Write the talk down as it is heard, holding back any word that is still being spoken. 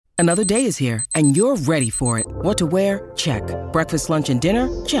Another day is here, and you're ready for it. What to wear? Check. Breakfast, lunch, and dinner?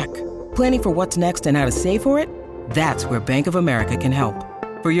 Check. Planning for what's next and how to save for it? That's where Bank of America can help.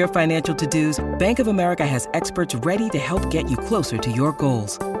 For your financial to-dos, Bank of America has experts ready to help get you closer to your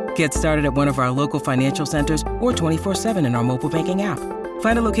goals. Get started at one of our local financial centers or 24/7 in our mobile banking app.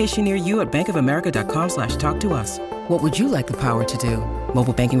 Find a location near you at bankofamerica.com/talktous. What would you like the power to do?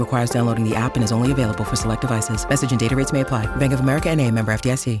 Mobile banking requires downloading the app and is only available for select devices. Message and data rates may apply. Bank of America N.A., member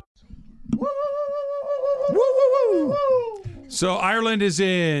FDIC. So Ireland is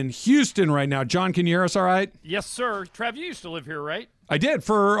in Houston right now. John, can you hear us all right? Yes, sir. Trav, you used to live here, right? I did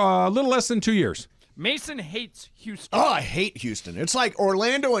for a little less than 2 years. Mason hates Houston. Oh, I hate Houston. It's like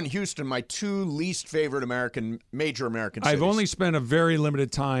Orlando and Houston, my two least favorite major American cities. I've only spent a very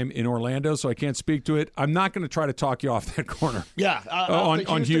limited time in Orlando, so I can't speak to it. I'm not going to try to talk you off that corner. Yeah,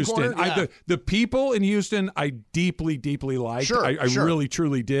 on Houston. Corner, yeah. The people in Houston, I deeply, deeply liked. Sure, I really,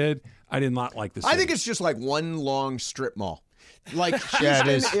 truly did. I did not like the city. I think it's just like one long strip mall. Like Houston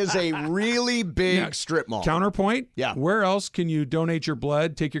is a really big strip mall. Counterpoint? Yeah. Where else can you donate your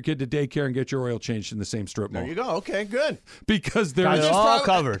blood, take your kid to daycare, and get your oil changed in the same strip mall? There you go. Okay, good. Because there's all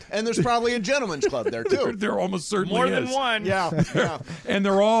covered. And there's probably a gentleman's club there, too. there almost certainly More is. than one. Yeah. And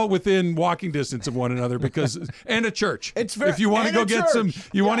they're all within walking distance of one another and a church. If you want to go get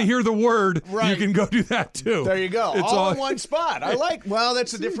want to hear the word, you can go do that too. There you go. It's all in one spot. Well,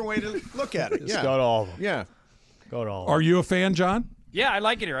 that's a different way to look at it. Go to all of them. Yeah. Go to all of them. Are you a fan, John? Yeah, I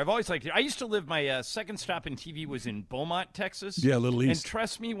like it here. I've always liked it. I used to live, my second stop in TV was in Beaumont, Texas. Yeah, a little east. And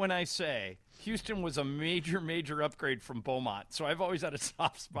trust me when I say Houston was a major, major upgrade from Beaumont. So I've always had a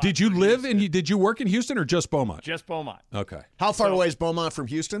soft spot. Did you did you work in Houston or just Beaumont? Just Beaumont. Okay. How far away is Beaumont from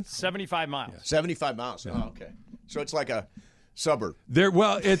Houston? 75 miles. 75 miles. Yeah. Oh, okay. So it's like a suburb. Not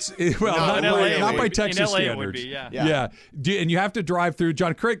by Texas in LA standards. It would be, yeah. And you have to drive through.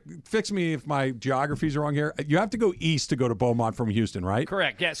 John, fix me if my geography's wrong here. You have to go east to go to Beaumont from Houston, right?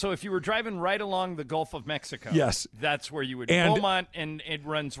 Correct. Yeah. So if you were driving right along the Gulf of Mexico, yes, that's where you would. And Beaumont, and it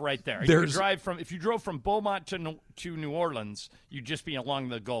runs right there. If you drove from Beaumont to New Orleans, you'd just be along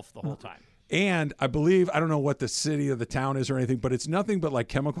the Gulf the whole time. And I believe, I don't know what the city or the town is or anything, but it's nothing but like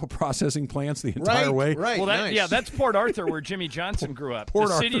chemical processing plants the entire way. Right, well, nice. that's Port Arthur where Jimmy Johnson grew up. The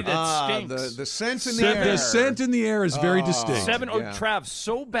city that stinks. The scent in the air. The scent in the air is very distinct. Trav,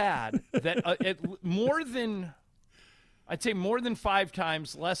 so bad that I'd say more than 5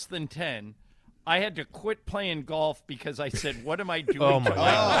 times, less than 10, I had to quit playing golf because I said, what am I doing? Oh, my God.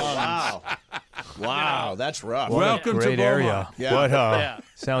 Wow. Wow, that's rough. Welcome to great area. Yeah.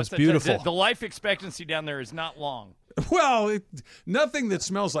 Sounds beautiful. The life expectancy down there is not long. Well, nothing that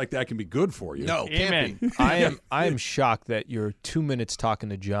smells like that can be good for you. No, Amen. can't be. I am shocked that you're 2 minutes talking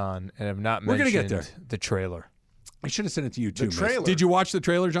to John and have not We're mentioned gonna get there. the trailer. I should have sent it to you too. The trailer. Did you watch the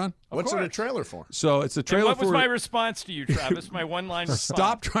trailer, John? What's it a trailer for? So it's a trailer. And what was my response to you, Travis? My one-line response.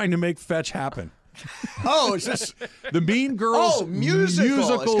 Stop trying to make fetch happen. Oh, is this the Mean Girls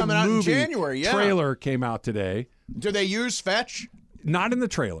musical is coming out in January? Yeah. Trailer came out today. Do they use fetch? Not in the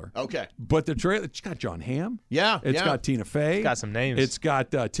trailer. Okay. But the trailer, it's got John Hamm. Yeah. It's got Tina Fey. It's got some names. It's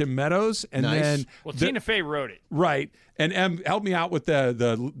got Tim Meadows. And then Tina Fey wrote it. Right. And help me out with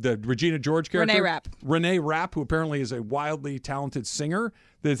the Regina George character. Renee Rapp, who apparently is a wildly talented singer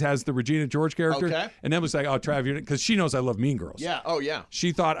that has the Regina George character. Okay. And then was like, oh, Trav, because she knows I love Mean Girls. Yeah. Oh, yeah.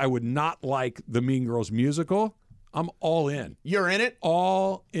 She thought I would not like the Mean Girls musical. I'm all in. You're in it?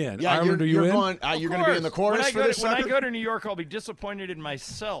 All in. Yeah, Ireland, are you in? You're going to be in the chorus for this When I go to New York, I'll be disappointed in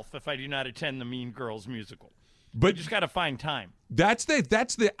myself if I do not attend the Mean Girls musical. But you just got to find time. That's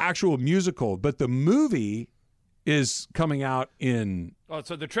the actual musical, but the movie is coming out in. Oh,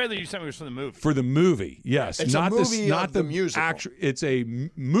 so the trailer you sent me was for the movie. For the movie, yes. It's not a movie not of the musical. It's a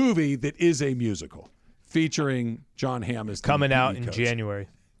movie that is a musical featuring John Hamm as coming out in coach. January.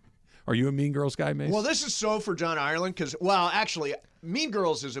 Are you a Mean Girls guy, Mace? Well, this is so for John Ireland because, actually, Mean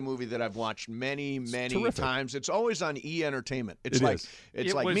Girls is a movie that I've watched many times. It's always on E! Entertainment. It's like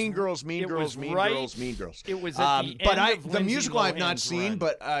Mean Girls, Mean Girls, Mean Girls, Mean Girls. It was at the end of the Lindsay musical I've not Lohan's seen, run.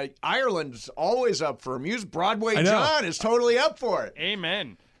 but Ireland's always up for a music. Broadway I know. John is totally up for it.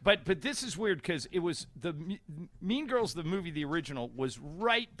 Amen. But this is weird because it was the Mean Girls, the movie, the original, was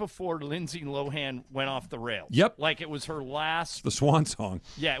right before Lindsay Lohan went off the rails. Yep. Like it was her last. The swan song.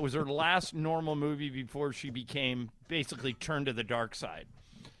 Yeah, it was her last normal movie before she became basically turned to the dark side.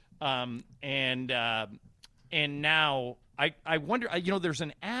 And now I wonder, there's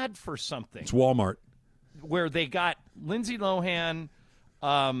an ad for something. It's Walmart. Where they got Lindsay Lohan.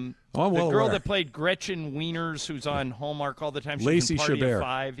 The girl that played Gretchen Wieners, who's on Hallmark all the time. She's Lacey in Party Chabert. of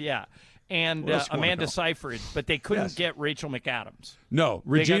 5, yeah. and Amanda Seyfried, but they couldn't get Rachel McAdams. No,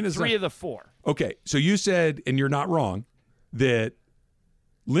 Regina's 3 of the 4. Okay, so you said, and you're not wrong, that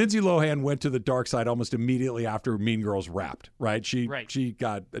Lindsay Lohan went to the dark side almost immediately after Mean Girls wrapped, right? She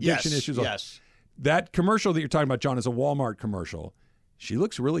got addiction issues. Yes. That commercial that you're talking about, John, is a Walmart commercial. She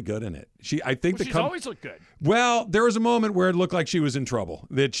looks really good in it. She's always looked good. Well, there was a moment where it looked like she was in trouble,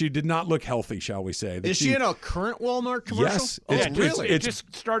 that she did not look healthy, shall we say. Is she in a current Walmart commercial? Yes. Really? It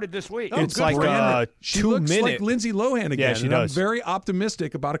just started this week. It's like she looks like Lindsay Lohan again. Yeah, she does. I'm very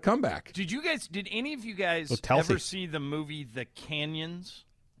optimistic about a comeback. Did any of you guys ever see the movie The Canyons?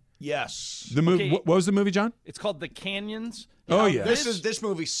 Yes. The movie. Okay. What was the movie, John? It's called The Canyons. Oh yeah. This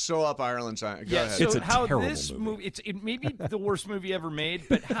movie's so up Ireland's eye. Go ahead. So it's a how terrible this movie. It may be the worst movie ever made,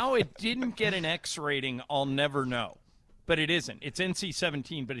 but how it didn't get an X rating, I'll never know. But it isn't. It's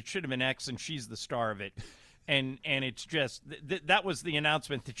NC-17, but it should have been X, and she's the star of it. And it's just that was the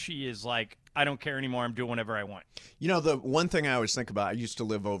announcement that she is like, I don't care anymore. I'm doing whatever I want. You know, the one thing I always think about, I used to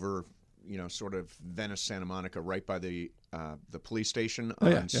live over, sort of Venice, Santa Monica, right by the police station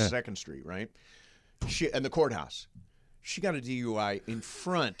on 2nd Street, right? And the courthouse. She got a DUI in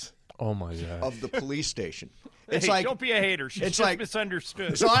front of the police station. It's like, don't be a hater. She's just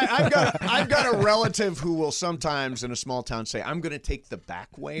misunderstood. So I've got a relative who will sometimes in a small town say, I'm going to take the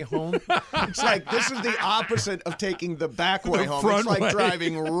back way home. It's like, this is the opposite of taking the back way home. It's like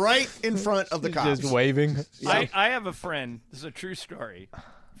driving right in front of the cops. Just waving. I have a friend, this is a true story,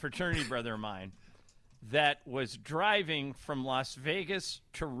 fraternity brother of mine, that was driving from Las Vegas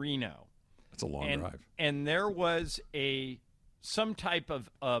to Reno. That's a long drive. And there was some type of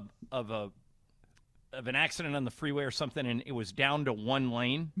an accident on the freeway or something, and it was down to one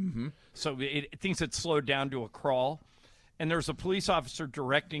lane. Mm-hmm. So it thinks it slowed down to a crawl. And there was a police officer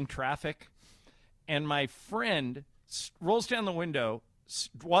directing traffic. And my friend rolls down the window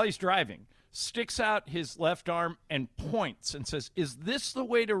while he's driving, sticks out his left arm and points and says, "Is this the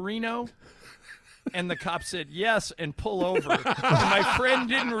way to Reno?" And the cop said, "Yes," and pull over. And my friend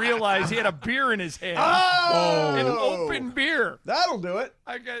didn't realize he had a beer in his hand. Oh! An open beer. That'll do it.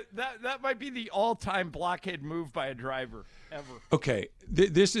 That might be the all-time blockhead move by a driver ever. Okay,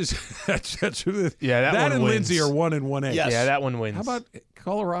 this is that's that and one wins. Lindsay are 1 and 1A. Yes. Yeah, that one wins. How about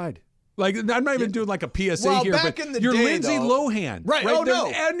call a ride? Like, I'm not even doing like a PSA well, here, back but in the you're day, Lindsay though, Lohan, right? Oh no,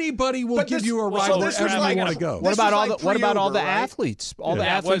 anybody will give you a ride wherever you want to go. What about all the athletes? All the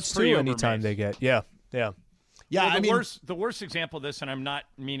athletes too. Anytime they get, yeah. Well, the worst example of this, and I'm not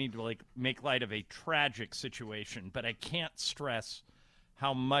meaning to make light of a tragic situation, but I can't stress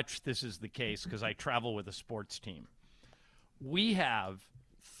how much this is the case because I travel with a sports team. We have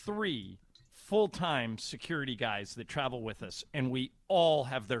 3 full-time security guys that travel with us, and we all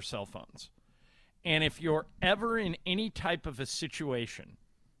have their cell phones. And if you're ever in any type of a situation,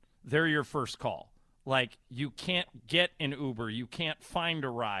 they're your first call. Like, you can't get an Uber, you can't find a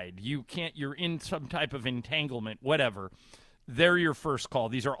ride, you're in some type of entanglement, whatever. They're your first call.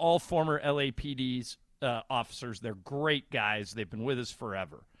 These are all former LAPD's officers. They're great guys. They've been with us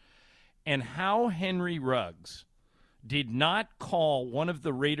forever. And how Henry Ruggs did not call one of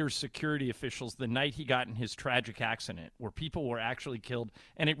the Raiders security officials the night he got in his tragic accident where people were actually killed,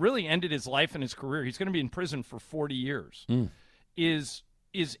 and it really ended his life and his career. He's going to be in prison for 40 years, is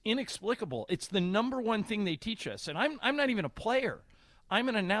inexplicable. It's the number one thing they teach us. And I'm not even a player. I'm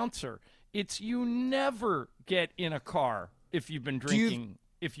an announcer. It's you never get in a car if you've been drinking,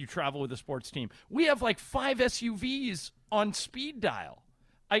 if you travel with a sports team. We have like 5 SUVs on speed dial.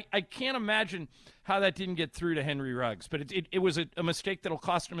 I can't imagine how that didn't get through to Henry Ruggs, but it was a mistake that'll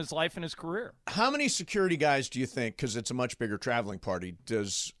cost him his life and his career. How many security guys do you think, because it's a much bigger traveling party,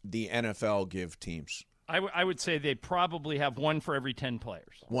 does the NFL give teams? I would say they probably have 1 for every 10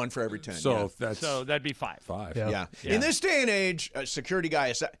 players. 1 for every 10. So that'd be 5. 5. Yeah. In this day and age, a security guy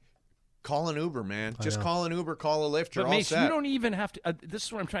is call an Uber, man. Just call an Uber, call a Lyft. You're all Mace, set. You don't even have to. This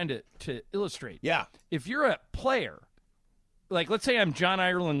is what I'm trying to illustrate. Yeah. If you're a player, like let's say I'm John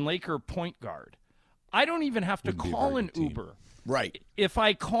Ireland, Laker point guard, I don't even have to call an Uber. Right. If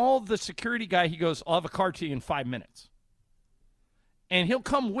I call the security guy, he goes, "I'll have a car to you in 5 minutes," and he'll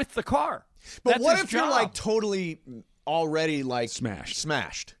come with the car. But That's what his if job. you're like totally already like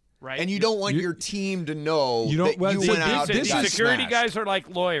smashed? Right. And you don't want your team to know you that you went out and got security smashed. guys are like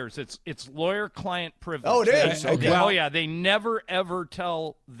lawyers. It's lawyer-client privilege. Oh, it is? Okay. Oh, yeah. They never, ever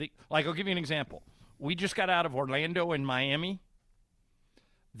tell I'll give you an example. We just got out of Orlando and Miami.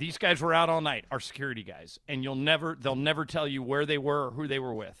 These guys were out all night, our security guys. And they'll never tell you where they were or who they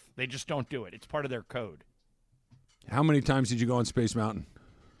were with. They just don't do it. It's part of their code. How many times did you go on Space Mountain?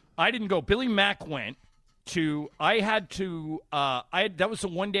 I didn't go. Billy Mack went. That was the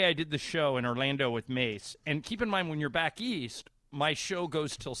one day I did the show in Orlando with Mace. And keep in mind, when you're back east, my show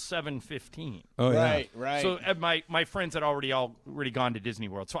goes till 7:15. Oh, right. So my friends had already gone to Disney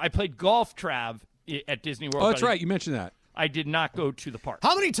World. So I played golf, Trav, at Disney World. Oh, that's right. You mentioned that. I did not go to the park.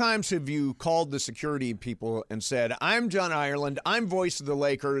 How many times have you called the security people and said, I'm John Ireland, I'm voice of the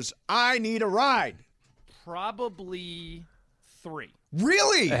Lakers, I need a ride? Probably 3.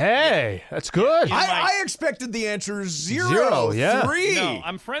 Really? Hey, that's good. I expected the answer 0. Yeah. 3. No,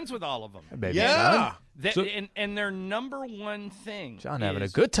 I'm friends with all of them. Baby Yeah. And their number one thing John having a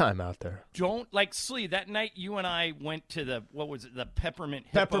good time out there. Don't, like, Slee, that night you and I went to the Peppermint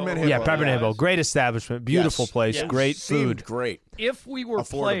Hippo. Peppermint Hippo. Yeah, Peppermint Hippo. Great establishment. Beautiful place. Yes. Great Seemed food. great. If we were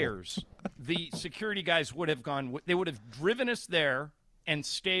Affordable. players, the security guys would have gone, they would have driven us there and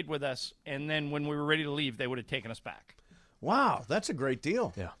stayed with us, and then when we were ready to leave, they would have taken us back. Wow, that's a great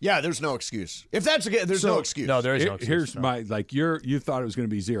deal. Yeah. There's no excuse. If that's there's no excuse. No, there is no excuse. Here's my, like, you thought it was going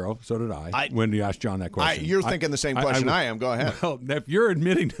to be 0. So did I when you asked John that question. You're thinking the same question I am. Go ahead. Well, if you're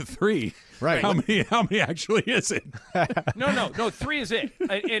admitting to 3, right? How many actually is it? No, 3 is it.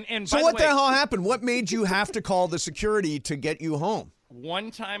 And so by what the hell happened? What made you have to call the security to get you home? One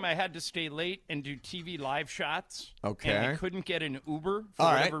time I had to stay late and do TV live shots. Okay. And I couldn't get an Uber for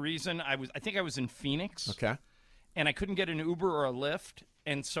whatever reason. I think I was in Phoenix. Okay. And I couldn't get an Uber or a Lyft.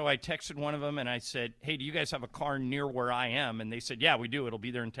 And so I texted one of them and I said, hey, do you guys have a car near where I am? And they said, yeah, we do. It'll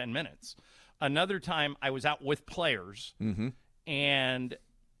be there in 10 minutes. Another time I was out with players and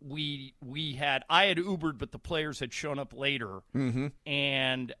I had Ubered, but the players had shown up later.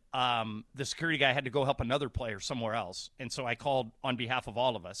 And the security guy had to go help another player somewhere else. And so I called on behalf of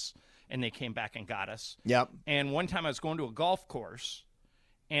all of us and they came back and got us. Yep. And one time I was going to a golf course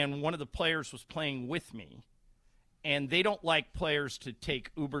and one of the players was playing with me. And they don't like players to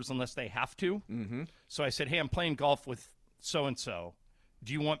take Ubers unless they have to. So I said, hey, I'm playing golf with so-and-so.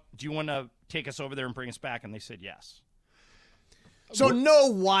 Do you want to take us over there and bring us back? And they said yes. So no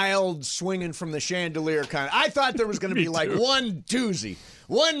wild swinging from the chandelier kind of. I thought there was going to be like one doozy.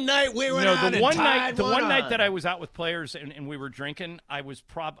 One night we went out the one on. night that I was out with players and we were drinking, I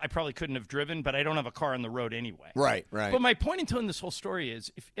probably couldn't have driven, but I don't have a car on the road anyway. Right. But my point in telling this whole story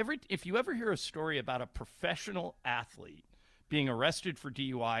is if you ever hear a story about a professional athlete being arrested for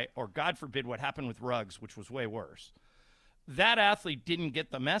DUI or, God forbid, what happened with Ruggs, which was way worse, that athlete didn't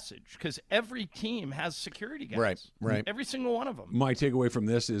get the message because every team has security guys. Right. Every single one of them. My takeaway from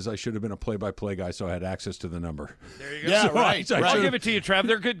this is I should have been a play-by-play guy, so I had access to the number. There you go. Yeah, so right. I'll give it to you, Trav.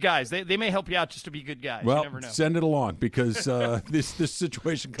 They're good guys. They may help you out just to be good guys. Well, you never know. send it along because this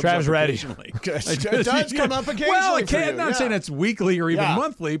situation comes Trav's up ready. occasionally. It does come up occasionally. Well, for you. I'm not saying it's weekly or even Yeah.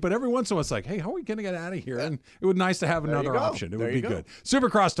 monthly, but every once in a while it's like, hey, how are we going to get out of here? And it would be nice to have another go. option. It There would you be go. good. Super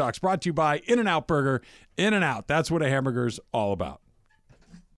Crosstalks brought to you by In-N-Out Burger. In-N-Out, that's what a hamburger's all about.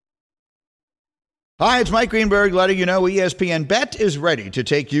 Hi, it's Mike Greenberg letting you know ESPN Bet is ready to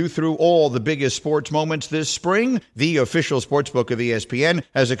take you through all the biggest sports moments this spring. The official sportsbook of ESPN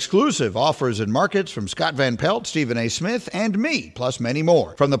has exclusive offers and markets from Scott Van Pelt, Stephen A. Smith, and me, plus many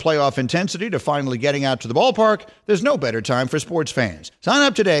more. From the playoff intensity to finally getting out to the ballpark, there's no better time for sports fans. Sign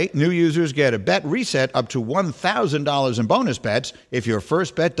up today. New users get a bet reset up to $1,000 in bonus bets if your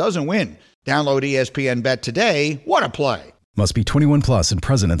first bet doesn't win. Download ESPN Bet today. What a play. Must be 21 plus and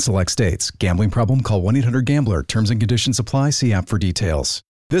present in select states. Gambling problem? Call 1-800-GAMBLER. Terms and conditions apply. See app for details.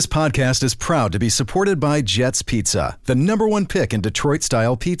 This podcast is proud to be supported by Jets Pizza, the #1 pick in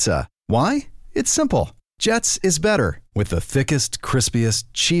Detroit-style pizza. Why? It's simple. Jets is better. With the thickest, crispiest,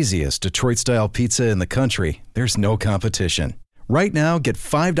 cheesiest Detroit-style pizza in the country, there's no competition. Right now, get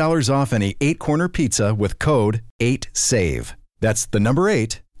 $5 off any 8-corner pizza with code 8SAVE. That's the number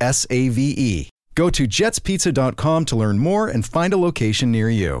 8, S-A-V-E. Go to jetspizza.com to learn more and find a location near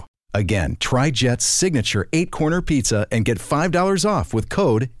you. Again, try Jet's signature 8-corner pizza and get $5 off with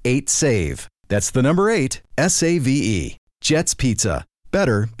code 8SAVE. That's the number 8, S-A-V-E. Jet's Pizza.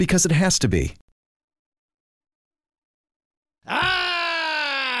 Better because it has to be.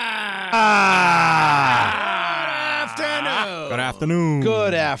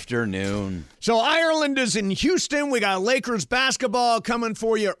 Good afternoon. So Ireland is in Houston. We got Lakers basketball coming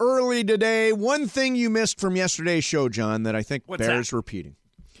for you early today. One thing you missed from yesterday's show, John, that I think bears repeating.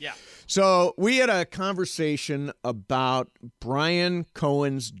 Yeah. So we had a conversation about Brian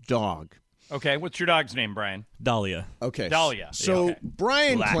Cohen's dog. Okay, what's your dog's name, Brian? Dahlia. Okay. Dahlia. So Okay.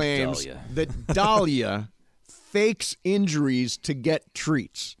 Brian Black claims Dahlia. that Dahlia fakes injuries to get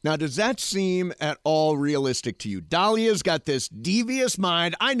treats. Now, does that seem at all realistic to you? Dahlia's got this devious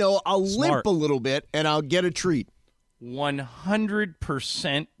mind. I know, I'll limp a little bit and I'll get a treat.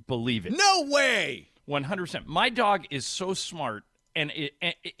 100% believe it. No way! 100%. My dog is so smart, and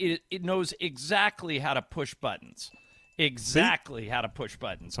it knows exactly how to push buttons. Exactly how to push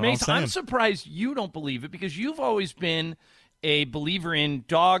buttons. Mace, I'm surprised you don't believe it because you've always been a believer in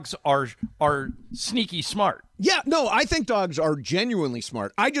dogs are sneaky smart. Yeah, no, I think dogs are genuinely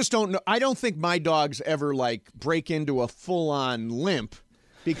smart. I just don't know. I don't think my dogs ever like break into a full-on limp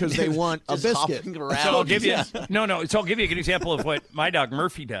because they want a biscuit. So I'll give you So I'll give you a good example of what my dog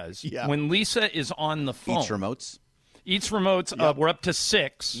Murphy does. Yeah. When Lisa is on the phone. Eats remotes. Yep. We're up to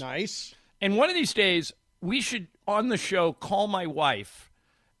 6. Nice. And one of these days, we should, on the show, call my wife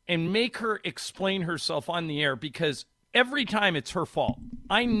and make her explain herself on the air because every time it's her fault.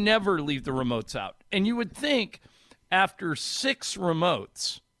 I never leave the remotes out. And you would think after 6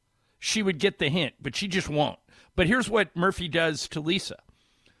 remotes, she would get the hint, but she just won't. But here's what Murphy does to Lisa.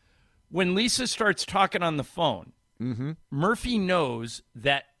 When Lisa starts talking on the phone, Murphy knows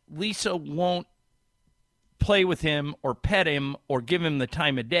that Lisa won't play with him or pet him or give him the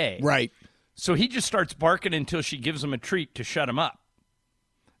time of day. Right. So he just starts barking until she gives him a treat to shut him up.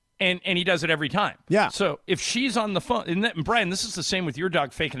 And he does it every time. Yeah. So if she's on the phone, and Brian, this is the same with your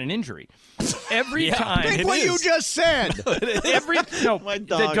dog faking an injury. Every time. Think what you just said.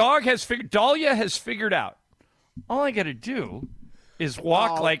 The dog has figured, Dahlia has figured out, all I got to do is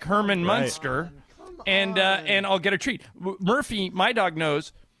walk like Herman Munster, and I'll get a treat. Murphy, my dog,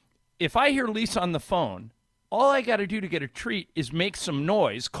 knows if I hear Lisa on the phone, all I got to do to get a treat is make some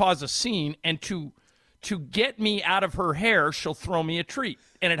noise, cause a scene, and to get me out of her hair, she'll throw me a treat.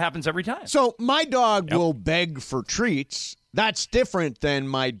 And it happens every time. So my dog will beg for treats. That's different than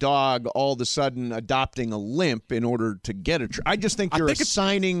my dog all of a sudden adopting a limp in order to get a treat. I just think you're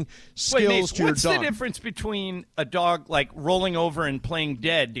assigning skills to your dog. What's the difference between a dog like rolling over and playing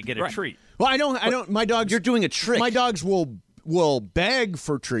dead to get a treat? Well, I don't. My dogs. You're doing a trick. My dogs will beg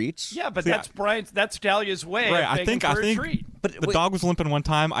for treats. Yeah, but that's Dahlia's way of begging for a treat. But the dog was limping one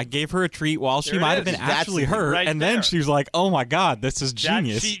time. I gave her a treat while she might have been actually hurt, and then she was like, "Oh my God, this is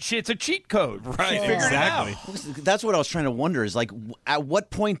genius!" It's a cheat code, right? Exactly. That's what I was trying to wonder. Is like, at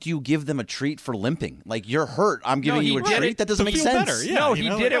what point do you give them a treat for limping? Like, you're hurt. I'm giving you a treat. That doesn't make sense. Better. Yeah, no, he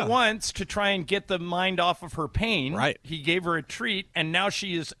did it once to try and get the mind off of her pain. Right. He gave her a treat, and now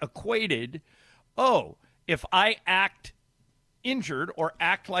she is equated. Oh, if I act injured or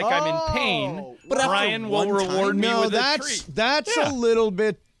act like I'm in pain, Brian will reward me with a treat. That's a little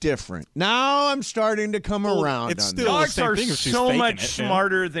bit different. Now I'm starting to come around. It's on still Dogs the same are thing if she's so faking much it,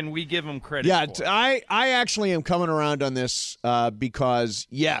 smarter than we give them credit for. I actually am coming around on this because,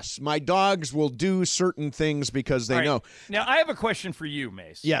 yes, my dogs will do certain things because they know. Now, I have a question for you,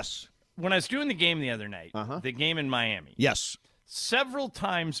 Mace. Yes. When I was doing the game the other night, the game in Miami, yes, several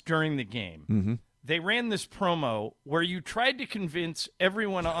times during the game, they ran this promo where you tried to convince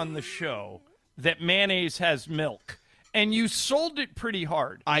everyone on the show that mayonnaise has milk, and you sold it pretty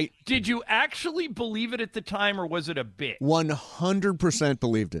hard. Did you actually believe it at the time, or was it a bit? 100%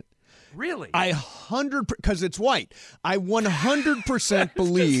 believed it. Really? Because it's white. I 100%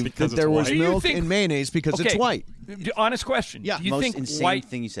 believe that there was milk in mayonnaise because it's white. Honest question. Yeah. Do you Most think insane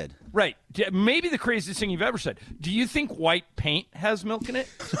thing you said. Right. Maybe the craziest thing you've ever said. Do you think white paint has milk in it?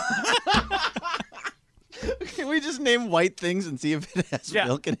 Can we just name white things and see if it has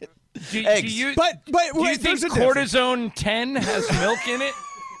milk in it? Eggs. Do you wait, think cortisone 10 has milk in it?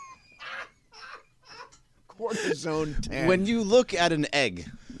 Cortisone 10. When you look at an egg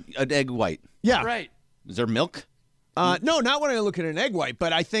white. Yeah. Right. Is there milk? No, not when I look at an egg white,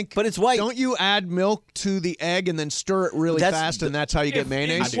 but I think. But it's white. Don't you add milk to the egg and then stir it really fast, and that's how you get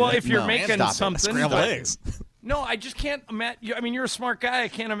mayonnaise? Well, if you're making something, scrambled eggs. No, I just can't imagine. I mean, you're a smart guy. I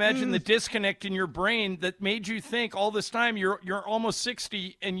can't imagine the disconnect in your brain that made you think all this time you're almost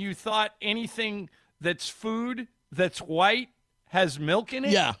 60 and you thought anything that's food that's white has milk in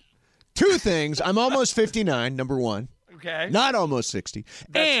it. Yeah. 2 things. I'm almost 59. Number 1. Okay. Not almost 60.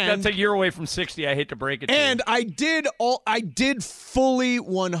 That's a year away from 60. I hate to break it to you. And I did fully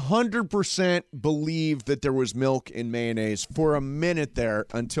 100% believe that there was milk in mayonnaise for a minute there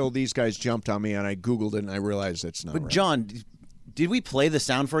until these guys jumped on me and I Googled it and I realized it's not right. John, did we play the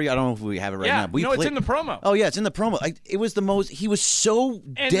sound for you? I don't know if we have it right now. It's in the promo. Oh, yeah, it's in the promo. It was the most. He was so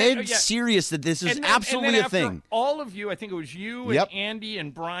serious that this is absolutely a thing. All of you, I think it was you and Andy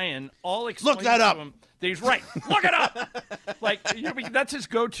and Brian, all explained Look that up. to him that he's right. Look it up. That's his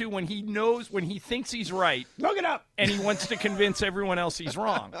go-to when he thinks he's right. Look it up. And he wants to convince everyone else he's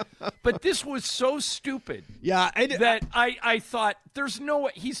wrong. But this was so stupid. Yeah, that I thought there's no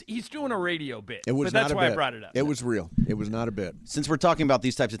way he's doing a radio bit. It was but not that's a why bit. I brought it up. It was real. It was not a bit. Since we're talking about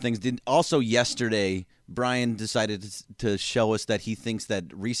these types of things, also yesterday Brian decided to show us that he thinks that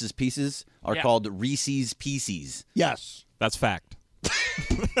Reese's Pieces are called Reese's Pieces. Yes, that's fact.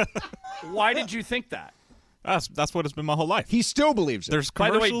 Why did you think that? That's what it's been my whole life. He still believes it. There's By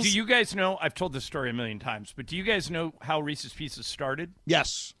commercials. the way, do you guys know? I've told this story a million times, but do you guys know how Reese's Pieces started?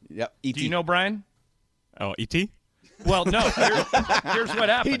 Yes. Yep. Do you know, Brian? Oh, E.T.? Well, no. Here's what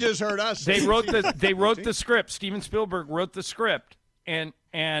happened. He just heard us. They wrote the script. Steven Spielberg wrote the script, and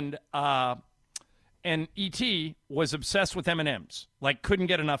E.T. was obsessed with M&Ms, like couldn't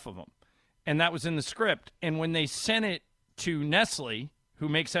get enough of them, and that was in the script. And when they sent it to Nestle, who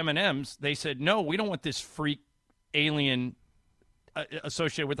makes M&Ms, they said, no, we don't want this freak alien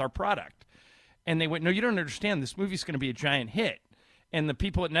associated with our product. And they went, no, you don't understand. This movie's going to be a giant hit. And the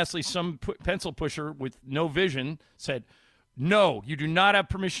people at Nestle, some pencil pusher with no vision, said, no, you do not have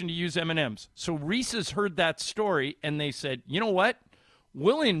permission to use M&Ms. So Reese's heard that story, and they said, you know what?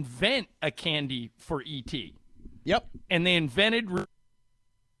 We'll invent a candy for E.T. Yep. And they invented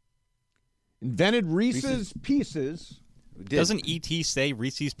Reese's Pieces. Doesn't E.T. say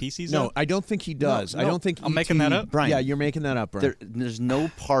Reese's Pieces? No, I don't think he does. No, I don't think I'm making that up. Brian. Yeah, you're making that up, Brian. There's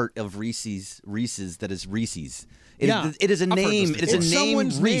no part of Reese's that is Reese's. It is a name. It is a name.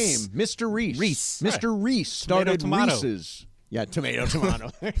 Someone's Reese. name. Mr. Reese. Reese. Mr. Reese started Tomato. Reese's. Yeah, tomato.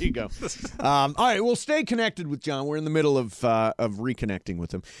 There you go. All right, we'll stay connected with John. We're in the middle of reconnecting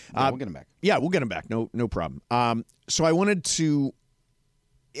with him. We'll get him back. Yeah, we'll get him back. No problem. So I wanted to.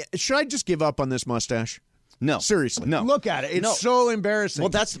 Should I just give up on this mustache? No, seriously. No, look at it. It's so embarrassing. Well,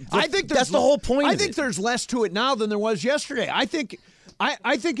 I think that's the whole point. I think there's less to it now than there was yesterday. I think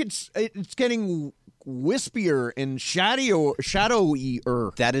it's getting wispier and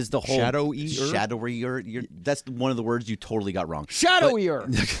shadowier. That is the whole shadowier. That's one of the words you totally got wrong.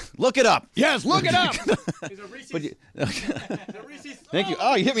 Shadowier. Look it up. Yes, look it up. Thank you.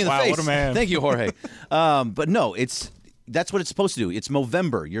 Oh, you hit me in the face. What a man. Thank you, Jorge. But no, that's what it's supposed to do. It's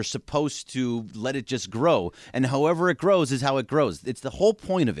Movember. You're supposed to let it just grow. And however it grows is how it grows. It's the whole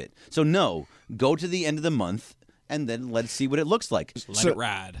point of it. So no, go to the end of the month and then let's see what it looks like. Let it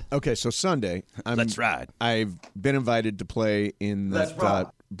ride. Okay, so Sunday. Let's ride. I've been invited to play in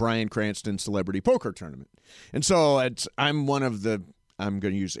the Bryan Cranston Celebrity Poker Tournament. And so I'm one of the, I'm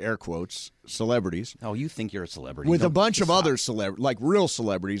going to use air quotes, celebrities. Oh, you think you're a celebrity. With a bunch of other celebrities, like real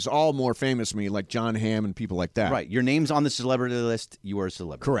celebrities, all more famous than me, like John Hamm and people like that. Right. Your name's on the celebrity list. You are a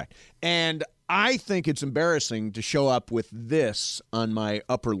celebrity. Correct. And I think it's embarrassing to show up with this on my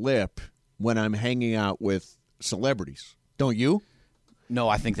upper lip when I'm hanging out with celebrities. Don't you? No,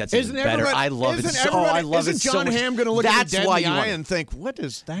 I think that's even better. I love it so. I love it so much. Isn't John Hamm going to look at me dead in the eye you and think, what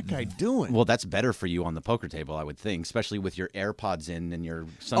is that guy doing? Well, that's better for you on the poker table, I would think, especially with your AirPods in and your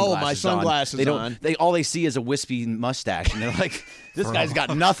sunglasses on. Oh, my sunglasses on. All they see is a wispy mustache, and they're like, this guy's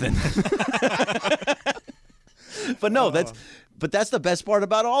got nothing. But no, that's the best part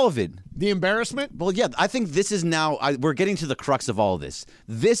about all of it. The embarrassment? Well, yeah, I think this is now, we're getting to the crux of all of this.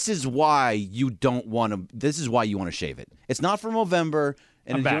 This is why you want to shave it. It's not for Movember.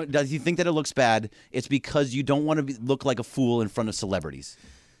 And does you think that it looks bad? It's because you don't want to look like a fool in front of celebrities.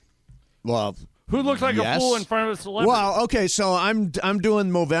 Well, who looks like a fool in front of a celebrity? Well, okay, so I'm doing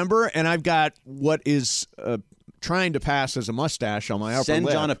Movember, and I've got what is trying to pass as a mustache on my upper lip. Send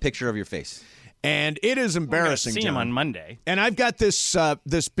John a picture of your face. And it is embarrassing. See him on Monday. And I've got this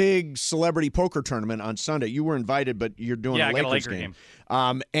this big celebrity poker tournament on Sunday. You were invited, but you're doing a Lakers game.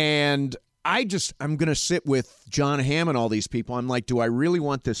 And I'm going to sit with John Hamm and all these people. I'm like, do I really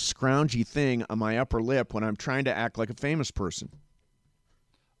want this scroungy thing on my upper lip when I'm trying to act like a famous person?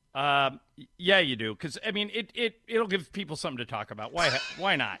 Yeah, you do. Because, I mean, it'll give people something to talk about.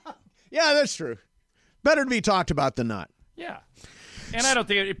 Why not? Yeah, that's true. Better to be talked about than not. Yeah. And I don't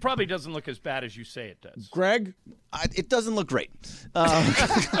think it probably doesn't look as bad as you say it does. Greg? It doesn't look great.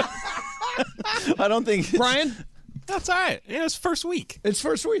 I don't think. Brian? That's all right. Yeah, it's first week. It's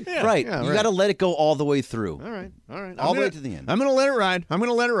first week. Yeah. Right. Yeah, you got to let it go all the way through. All right. All the way to the end. I'm going to let it ride. All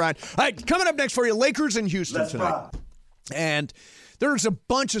right, coming up next for you, Lakers in Houston tonight. And there's a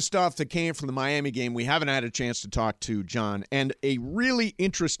bunch of stuff that came from the Miami game. We haven't had a chance to talk to John. And a really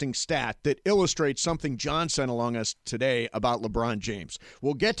interesting stat that illustrates something John sent along us today about LeBron James.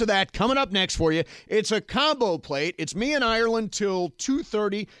 We'll get to that coming up next for you. It's a combo plate. It's me and Ireland till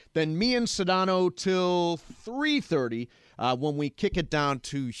 2:30, then me and Sedano till 3:30. when we kick it down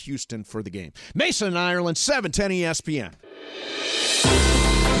to Houston for the game. Mason and Ireland, 710 ESPN.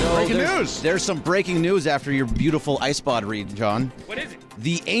 Breaking news. There's some breaking news after your beautiful iPod read, John. What is it?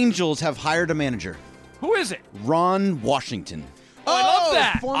 The Angels have hired a manager. Who is it? Ron Washington. Oh, I love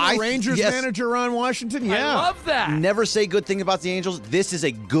that. Former Rangers manager Ron Washington. Yeah. I love that. Never say good thing about the Angels. This is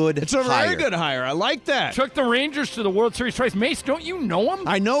a good hire. It's a very good hire. I like that. Took the Rangers to the World Series twice. Mace, don't you know him?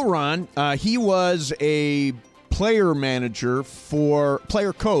 I know Ron. He was a player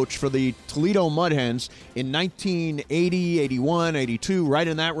coach for the Toledo Mud Hens in 1980, 81, 82, right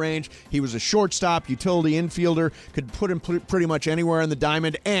in that range. He was a shortstop, utility infielder, could put him pretty much anywhere in the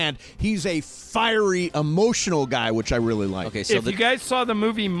diamond, and he's a fiery, emotional guy, which I really like. Okay, so if you guys saw the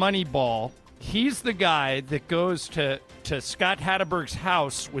movie Moneyball, he's the guy that goes to Scott Hatteberg's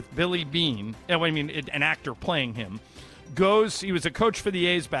house with Billy Beane. I mean, an actor playing him. He was a coach for the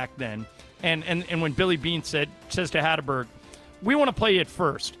A's back then. And when Billy Beane says to Hatteberg, "We want to play it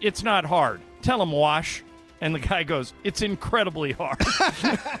first. It's not hard. Tell him, Wash." And the guy goes, "It's incredibly hard."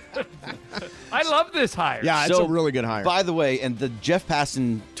 I love this hire. Yeah, it's a really good hire. By the way, and the Jeff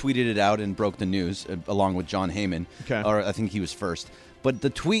Passan tweeted it out and broke the news along with John Heyman. Okay. Or I think he was first. But the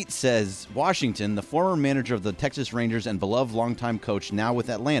tweet says, Washington, the former manager of the Texas Rangers and beloved longtime coach now with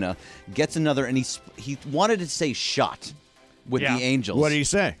Atlanta, gets another, and he wanted to say shot with the Angels. What did he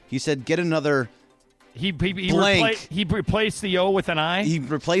say? He said, get another he blank. He replaced the O with an I? He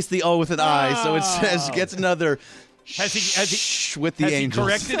replaced the O with an I, so it says gets another Has he with the Angels.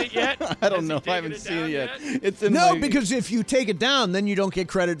 Has he corrected it yet? I don't know. I haven't seen it yet. It's in because if you take it down, then you don't get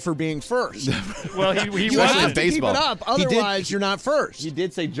credit for being first. Well, he you have to keep it up, otherwise you're not first. He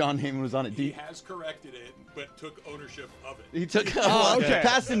did say John Heyman was on it. He has corrected it, but took ownership of it. He took. okay.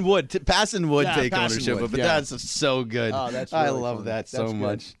 Passan would take ownership of it, but that's so good. Oh, that's really I love funny. that so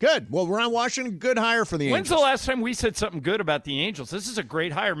much. Good. Well, Ron Washington, good hire for the Angels. When's the last time we said something good about the Angels? This is a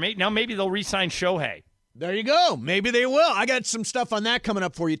great hire. Now maybe they'll re-sign Shohei. There you go. Maybe they will. I got some stuff on that coming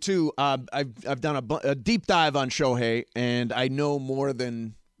up for you, too. I've done a deep dive on Shohei, and I know more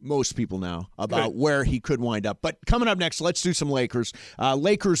than most people now about where he could wind up. But coming up next, let's do some Lakers.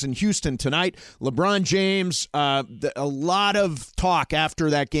 Lakers in Houston tonight. LeBron James, a lot of talk after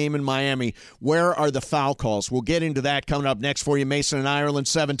that game in Miami. Where are the foul calls? We'll get into that coming up next for you. Mason and Ireland,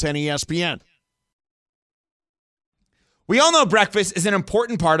 710 ESPN. We all know breakfast is an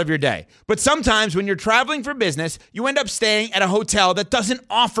important part of your day, but sometimes when you're traveling for business, you end up staying at a hotel that doesn't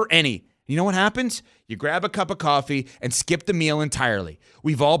offer any. You know what happens? You grab a cup of coffee and skip the meal entirely.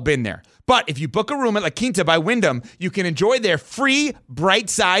 We've all been there. But if you book a room at La Quinta by Wyndham, you can enjoy their free Bright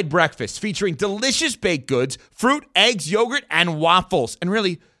Side breakfast featuring delicious baked goods, fruit, eggs, yogurt, and waffles. And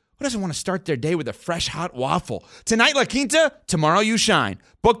really, who doesn't want to start their day with a fresh, hot waffle? Tonight, La Quinta, tomorrow you shine.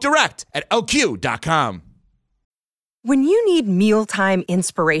 Book direct at lq.com. When you need mealtime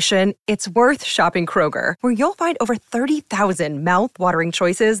inspiration, it's worth shopping Kroger, where you'll find over 30,000 mouth-watering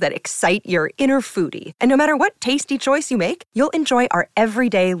choices that excite your inner foodie. And no matter what tasty choice you make, you'll enjoy our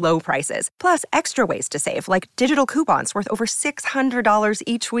everyday low prices, plus extra ways to save, like digital coupons worth over $600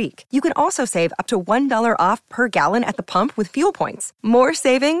 each week. You can also save up to $1 off per gallon at the pump with fuel points. More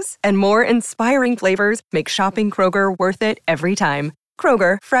savings and more inspiring flavors make shopping Kroger worth it every time.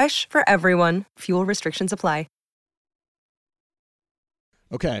 Kroger, fresh for everyone. Fuel restrictions apply.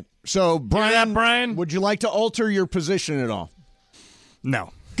 Okay, so Brian, would you like to alter your position at all?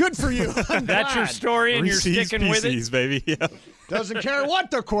 No. Good for you. That's your story, and Reese's you're sticking with Pieces, it, baby. Yeah. Doesn't care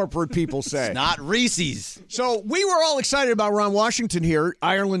what the corporate people say. It's not Reese's. So we were all excited about Ron Washington here.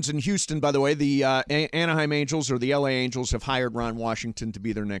 Ireland's in Houston, by the way. The Anaheim Angels or the LA Angels have hired Ron Washington to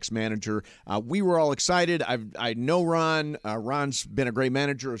be their next manager. We were all excited. I know Ron. Ron's been a great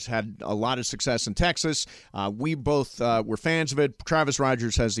manager. Has had a lot of success in Texas. We both were fans of it. Travis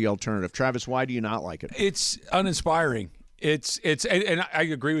Rogers has the alternative. Travis, why do you not like it? It's uninspiring. And I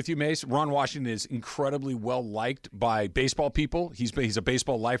agree with you, Mace. Ron Washington is incredibly well liked by baseball people. He's a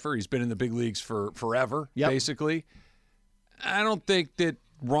baseball lifer. He's been in the big leagues for forever, basically. I don't think that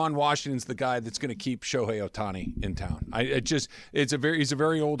Ron Washington's the guy that's going to keep Shohei Ohtani in town. He's a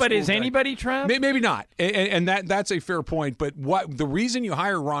very old. But is guy. anybody, Trav? Maybe not, and that's a fair point. But what the reason you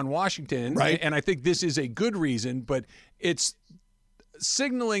hire Ron Washington, right? And I think this is a good reason, but it's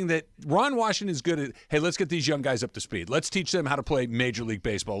signaling that Ron Washington is good at, hey, let's get these young guys up to speed. Let's teach them how to play Major League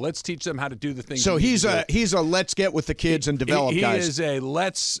Baseball. Let's teach them how to do the things. So he's a let's get with the kids and develop guys. He is a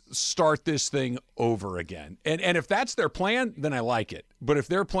let's start this thing over again. And if that's their plan, then I like it. But if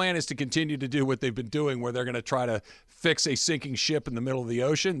their plan is to continue to do what they've been doing, where they're going to try to fix a sinking ship in the middle of the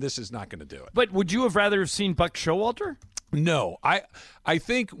ocean, this is not going to do it. But would you have rather seen Buck Showalter? No, I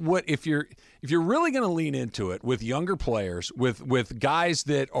think if you're really going to lean into it with younger players, with guys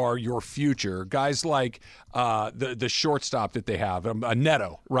that are your future, guys like the shortstop that they have,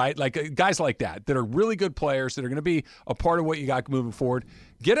 Neto, right? Like guys like that are really good players that are going to be a part of what you got moving forward.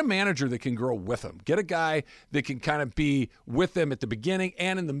 Get a manager that can grow with them. Get a guy that can kind of be with them at the beginning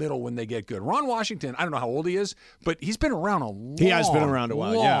and in the middle when they get good. Ron Washington, I don't know how old he is, but he's been around he has been around a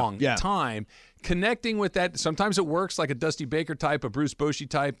while, long time. Connecting with that, sometimes it works like a Dusty Baker type, a Bruce Bochy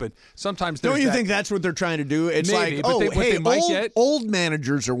type, but sometimes don't you think that's what they're trying to do? It's maybe, like, old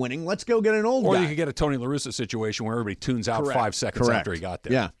managers are winning. Let's go get an old guy. Or you could get a Tony La Russa situation where everybody tunes out 5 seconds after he got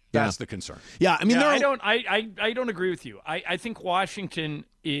there. Yeah. That's the concern. Yeah, I mean, I don't agree with you. I think Washington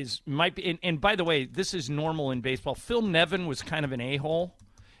might be, and by the way, this is normal in baseball. Phil Nevin was kind of an a-hole,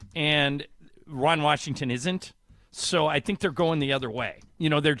 and Ron Washington isn't. So I think they're going the other way.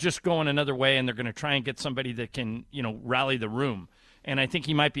 They're just going another way, and they're going to try and get somebody that can, rally the room. And I think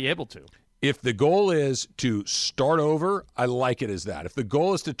he might be able to. If the goal is to start over, I like it as that. If the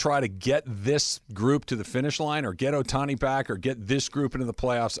goal is to try to get this group to the finish line or get Ohtani back or get this group into the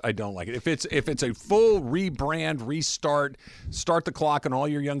playoffs, I don't like it. If it's a full rebrand, restart, start the clock on all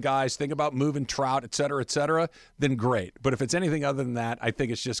your young guys, think about moving Trout, et cetera, then great. But if it's anything other than that, I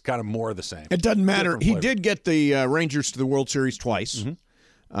think it's just kind of more of the same. It doesn't matter. He did get the Rangers to the World Series twice. Mm-hmm.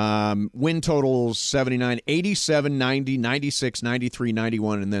 Win totals 79, 87, 90, 96, 93,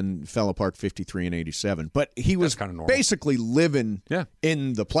 91, and then fell apart 53 and 87. But he was kind of basically living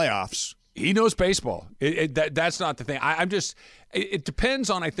in the playoffs. He knows baseball. That's not the thing. I'm just – it depends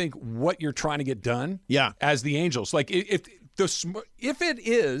on, I think, what you're trying to get done as the Angels. Like if it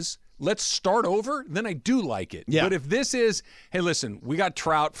is – let's start over, then I do like it. Yeah. But if this is, hey, listen, we got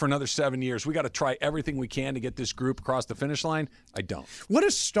Trout for another 7 years. We got to try everything we can to get this group across the finish line, I don't. What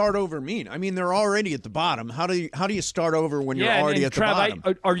does start over mean? I mean, they're already at the bottom. How do you start over when you're already at the bottom?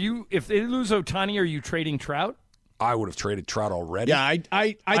 If they lose Ohtani, are you trading Trout? I would have traded Trout already. Yeah,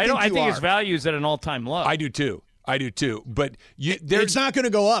 I think his value is at an all-time low. I do too. But it's not going to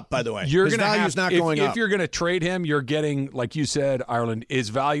go up, by the way. His value's not going up. If you're going to trade him, you're getting, like you said, Ireland, his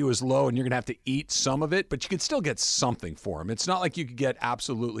value is low, and you're going to have to eat some of it, but you can still get something for him. It's not like you could get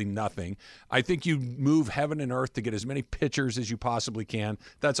absolutely nothing. I think you move heaven and earth to get as many pitchers as you possibly can.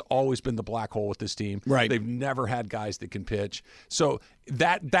 That's always been the black hole with this team. Right. They've never had guys that can pitch. So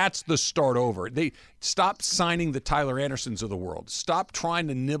that's the start over. They stop signing the Tyler Andersons of the world. Stop trying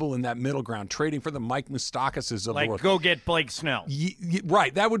to nibble in that middle ground, trading for the Mike Moustakases of the world. Go get Blake Snell.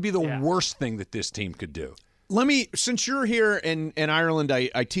 Right. That would be the worst thing that this team could do. Since you're here in Ireland,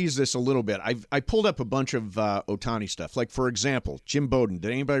 I teased this a little bit. I pulled up a bunch of Ohtani stuff. Like, for example, Jim Bowden.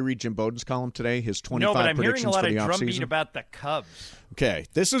 Did anybody read Jim Bowden's column today? His 25 predictions for the offseason? No, but I'm hearing a lot of drumbeat about the Cubs. Okay.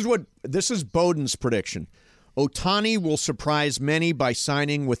 This is Bowden's prediction. Ohtani will surprise many by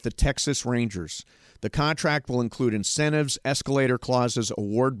signing with the Texas Rangers. The contract will include incentives, escalator clauses,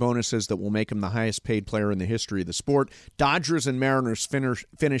 award bonuses that will make him the highest paid player in the history of the sport. Dodgers and Mariners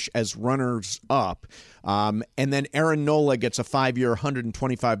finish as runners-up. And then Aaron Nola gets a 5-year,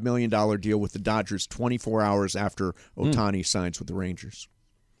 $125 million deal with the Dodgers 24 hours after Ohtani signs with the Rangers.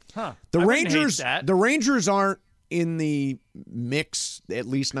 Huh. The Rangers aren't in the mix, at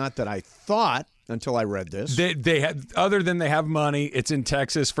least not that I thought until I read this. They have, other than they have money, it's in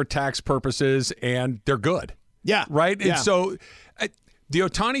Texas for tax purposes, and they're good. Yeah. Right? Yeah. And so the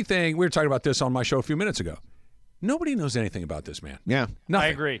Ohtani thing, we were talking about this on my show a few minutes ago. Nobody knows anything about this man. Yeah. Nothing. I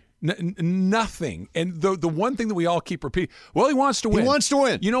agree. Nothing. And the one thing that we all keep repeating, well, he wants to win. He wants to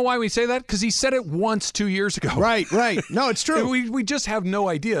win. You know why we say that? Because he said it once 2 years ago. Right. No, it's true. we just have no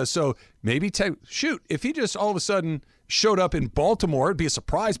idea. So maybe, if he just all of a sudden showed up in Baltimore, it'd be a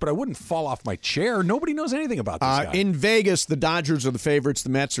surprise, but I wouldn't fall off my chair. Nobody knows anything about this guy. In Vegas, the Dodgers are the favorites. The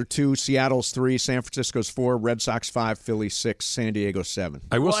Mets are 2, Seattle's 3, San Francisco's 4, Red Sox 5, Philly 6, San Diego 7.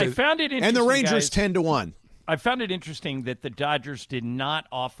 I found it interesting, and the Rangers guys, 10-1. I found it interesting that the Dodgers did not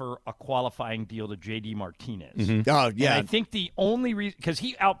offer a qualifying deal to J.D. Martinez. Mm-hmm. Oh, yeah. And I think the only reason, because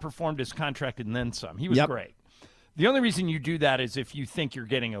he outperformed his contract and then some. He was great. The only reason you do that is if you think you're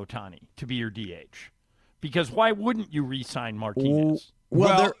getting Ohtani to be your DH. Because why wouldn't you re-sign Martinez?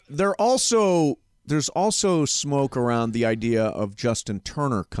 Well, there's also smoke around the idea of Justin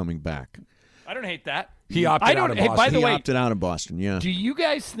Turner coming back. I don't hate that. He opted out of Boston. By the way, opted out of Boston, yeah. Do you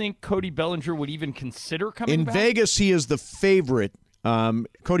guys think Cody Bellinger would even consider coming back? In Vegas, he is the favorite.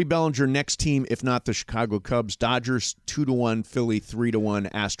 Cody Bellinger, next team, if not the Chicago Cubs. Dodgers 2-1, Philly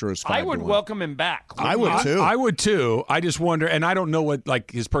 3-1, Astros 5-1. I would welcome him back. I would too. I would too. I just wonder, and I don't know what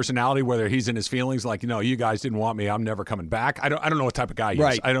his personality, whether he's in his feelings, like, you guys didn't want me, I'm never coming back. I don't know what type of guy he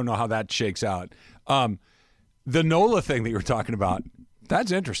is. I don't know how that shakes out. The Nola thing that you were talking about,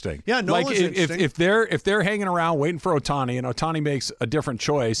 that's interesting. Yeah, Nola's like interesting. if they're hanging around waiting for Ohtani and Ohtani makes a different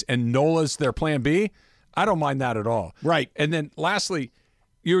choice and Nola's their plan B, I don't mind that at all. Right. And then lastly,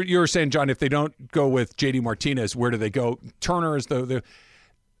 you were saying, John, if they don't go with JD Martinez, where do they go? Turner is the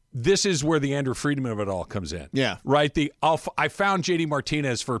this is where the Andrew Friedman of it all comes in. Yeah. Right? I found JD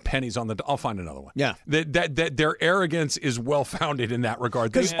Martinez for pennies on I'll find another one. Yeah. That their arrogance is well-founded in that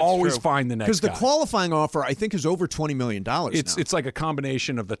regard. They always find the next guy. Because the qualifying offer, I think, is over $20 million It's like a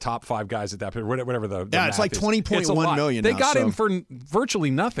combination of the top 5 guys at that point, whatever the it's like $20.1 million. They got him for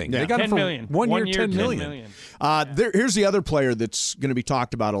virtually nothing. Yeah. They got him for $10 million. 1 year, $10 million. Here's the other player that's going to be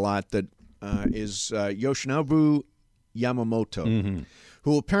talked about a lot that is Yoshinobu Yamamoto,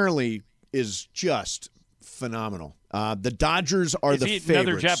 who apparently is just phenomenal. The Dodgers are the favorites.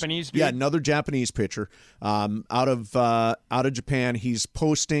 Another Japanese dude? Yeah, another Japanese pitcher out of Japan. He's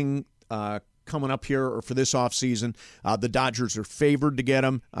posting coming up here or for this offseason. The Dodgers are favored to get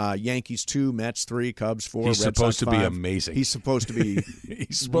him. Yankees 2, Mets 3, Cubs 4. He's Red supposed Sox to be 5. amazing. He's supposed to be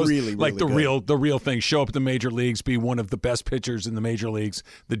really like the good. the real thing. Show up at the major leagues, be one of the best pitchers in the major leagues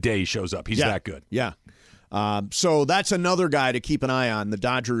the day he shows up. He's that good. Yeah. So that's another guy to keep an eye on. The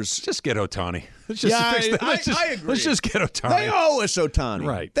Dodgers. Just get Ohtani. I agree. Let's just get Ohtani. They owe us Ohtani.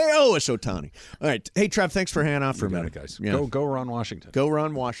 Right. They owe us Ohtani. All right. Hey, Trev, thanks for hanging out for a minute. guys. Yeah. Go Ron Washington. Go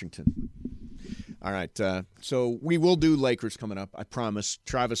Ron Washington. All right. So we will do Lakers coming up. I promise.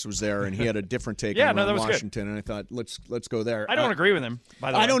 Travis was there, and he had a different take on Ron Washington, and I thought let's go there. I don't agree with him.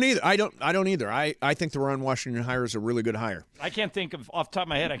 By the way, I don't either. I don't either. I think the Ron Washington hire is a really good hire. I can't think of off the top of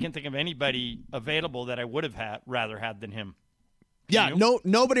my head. I can't think of anybody available that I would have rather had than him. Yeah,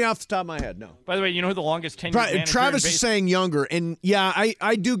 nobody off the top of my head. No. By the way, you know who the longest tenured manager Travis in is saying younger, and yeah,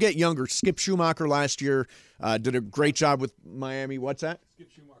 I do get younger. Skip Schumacher last year did a great job with Miami. What's that?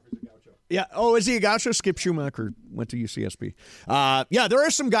 Skip Schumacher's a Gaucho. Yeah. Oh, is he a Gaucho? Skip Schumacher went to UCSB. Yeah, there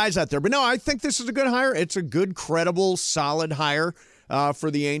are some guys out there, but no, I think this is a good hire. It's a good, credible, solid hire for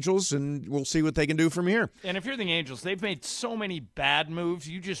the Angels, and we'll see what they can do from here. And if you're the Angels, they've made so many bad moves.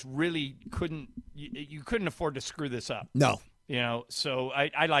 You just really couldn't. You couldn't afford to screw this up. No. You know, so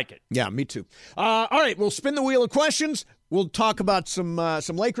I like it. Yeah, me too. All right, we'll spin the wheel of questions. We'll talk about some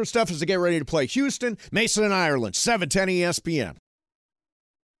Lakers stuff as they get ready to play Houston, Mason, and Ireland. 710 ESPN.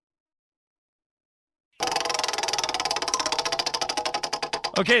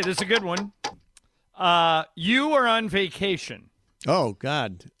 Okay, this is a good one. You are on vacation. Oh,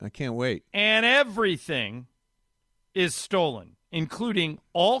 God, I can't wait. And everything is stolen, including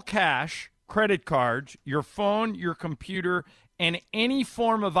all cash, credit cards, your phone, your computer, and any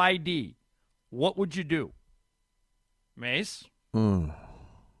form of ID. What would you do? Mace?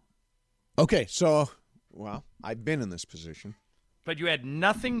 Okay, so, well, I've been in this position. But you had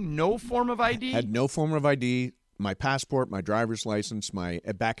nothing, no form of ID? Had no form of ID. My passport, my driver's license, my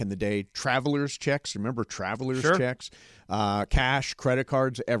back in the day traveler's checks. Remember traveler's checks? Cash, credit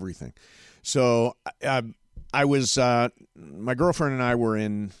cards, everything. So I was my girlfriend and I were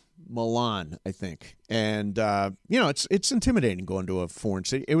in Milan, I think, and it's intimidating going to a foreign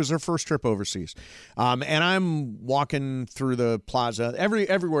city. It was her first trip overseas, and I'm walking through the plaza.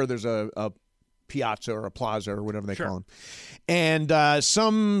 Everywhere there's a piazza or a plaza or whatever they call them, and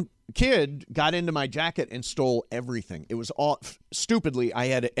some kid got into my jacket and stole everything. It was all stupidly. I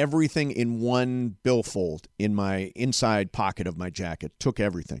had everything in one billfold in my inside pocket of my jacket. Took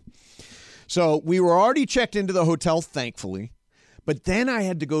everything. So we were already checked into the hotel, thankfully. But then I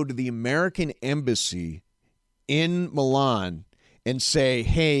had to go to the American Embassy in Milan and say,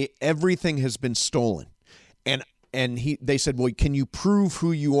 hey, everything has been stolen. And they said, well, can you prove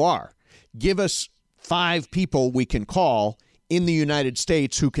who you are? Give us 5 people we can call in the United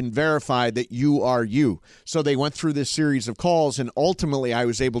States who can verify that you are you. So they went through this series of calls, and ultimately I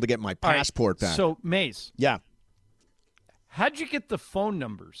was able to get my passport back. So, Mace. Yeah. How'd you get the phone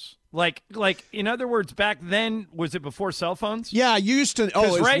numbers? Like, in other words, back then, was it before cell phones? Yeah, you used to.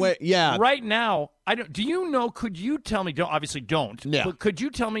 Right now, I don't. Do you know? Could you tell me? Obviously, don't. Yeah. But could you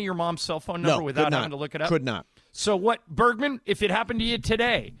tell me your mom's cell phone number without having to look it up? Could not. So what, Bergman? If it happened to you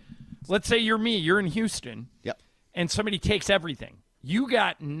today, let's say you're me. You're in Houston. Yep. And somebody takes everything. You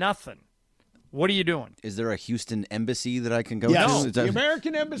got nothing. What are you doing? Is there a Houston embassy that I can go to? The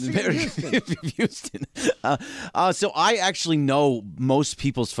American Embassy in Houston. So I actually know most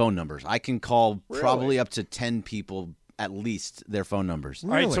people's phone numbers. I can call probably up to 10 people at least their phone numbers.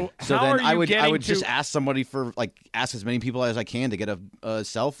 Really? All right, so then I would just ask somebody ask as many people as I can to get a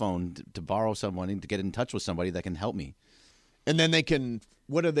cell phone to borrow someone and to get in touch with somebody that can help me. And then they can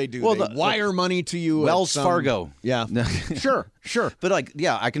What do they do? Well, they wire money to you. Wells Fargo. Yeah. Sure. But I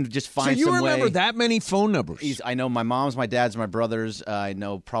can just find some way. So you remember that many phone numbers? I know my mom's, my dad's, my brother's. I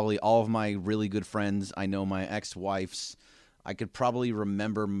know probably all of my really good friends. I know my ex-wife's. I could probably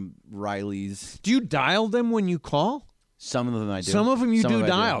remember Riley's. Do you dial them when you call? Some of them I do. Some of them you do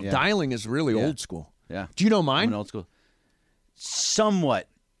dial. Yeah. Dialing is really old school. Yeah. Do you know mine? I'm old school. Somewhat.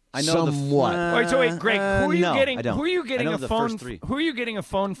 I know somewhat. Wait, Greg, who are you getting? I don't. Who are you getting I know a the phone? first three. Who are you getting a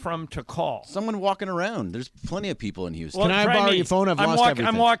phone from to call? Someone walking around. There's plenty of people in Houston. Well, Can I borrow your phone? I've lost everything.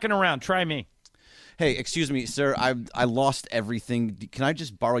 I'm walking around. Try me. Hey, excuse me, sir. I lost everything. Can I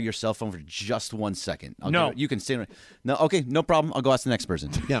just borrow your cell phone for just 1 second? No. You can stay. No, okay, no problem. I'll go ask the next person.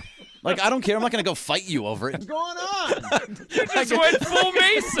 Yeah. Like, I don't care. I'm not going to go fight you over it. What's going on? You just went full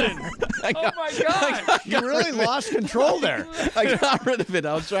Mason. Oh, my God. You really lost control there. I got rid of it.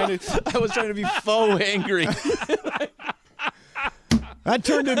 I was trying to be faux angry. That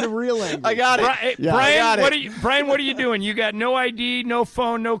turned into real anger. I got it. Brian, what are you doing? You got no ID, no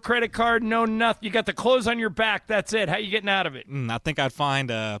phone, no credit card, no nothing. You got the clothes on your back. That's it. How you getting out of it? I think I'd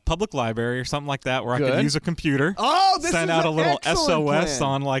find a public library or something like that where I could use a computer. Oh, this send is out an a little excellent SOS plan.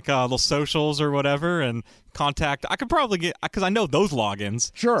 on like the socials or whatever and contact. I could probably get because I know those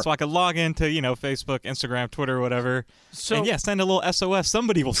logins. Sure. So I could log into Facebook, Instagram, Twitter, whatever. So and send a little SOS.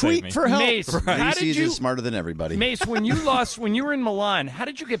 Somebody will save me. For help. Mace, Right. how did you? is smarter than everybody. Mace, when you were in Milan, how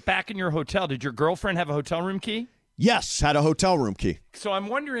did you get back in your hotel? Did your girlfriend have a hotel room key? Yes, had a hotel room key. So I'm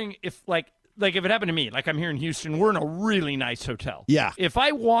wondering if like if it happened to me, like I'm here in Houston, we're in a really nice hotel. Yeah. If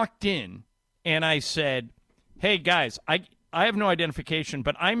I walked in and I said, "Hey guys, I have no identification,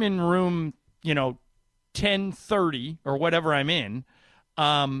 but I'm in room, 1030 or whatever I'm in.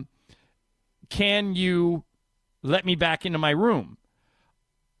 Can you let me back into my room?"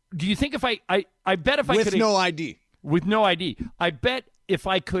 Do you think if I bet if I could with no ID. With no ID. I bet if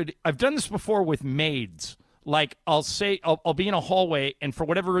I could, I've done this before with maids. Like I'll say, I'll be in a hallway, and for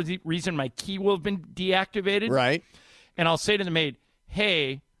whatever reason, my key will have been deactivated. Right. And I'll say to the maid,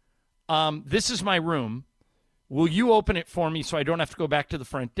 "Hey, this is my room. Will you open it for me so I don't have to go back to the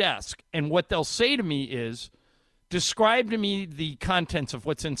front desk?" And what they'll say to me is, "Describe to me the contents of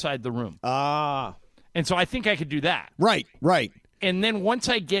what's inside the room." Ah. And so I think I could do that. Right. And then once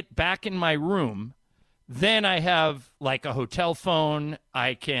I get back in my room, then I have like a hotel phone.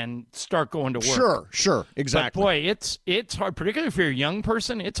 I can start going to work. Sure, exactly. But boy, it's hard, particularly if you're a young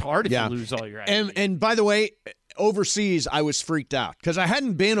person. It's hard if you lose all your ID. And by the way, overseas, I was freaked out because I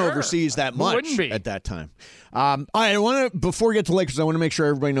hadn't been overseas that much at that time. I want to, before we get to Lakers, I want to make sure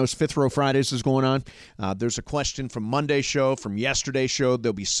everybody knows Fifth Row Fridays is going on. There's a question from Monday's show, from yesterday's show.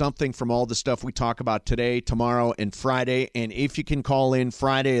 There'll be something from all the stuff we talk about today, tomorrow, and Friday. And if you can call in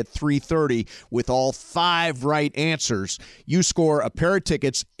Friday at 3:30 with all 5 right answers, you score a pair of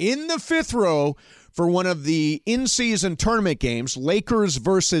tickets in the fifth row for one of the in-season tournament games, Lakers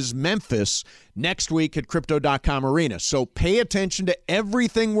versus Memphis, next week at Crypto.com Arena. So pay attention to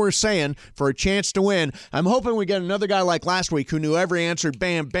everything we're saying for a chance to win. I'm hoping we get another guy like last week who knew every answer.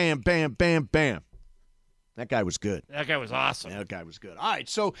 Bam, bam, bam, bam, bam. That guy was good. That guy was awesome. That guy was good. All right,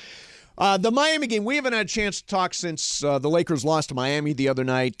 so the Miami game, we haven't had a chance to talk since the Lakers lost to Miami the other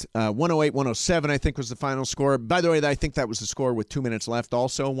night. 108-107, I think, was the final score. By the way, I think that was the score with 2 minutes left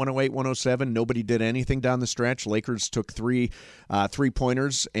also, 108-107. Nobody did anything down the stretch. Lakers took three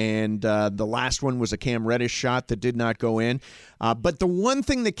three-pointers, and the last one was a Cam Reddish shot that did not go in. But the one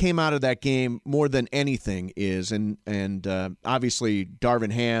thing that came out of that game more than anything is, and obviously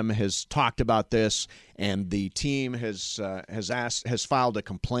Darvin Ham has talked about this, and the team has filed a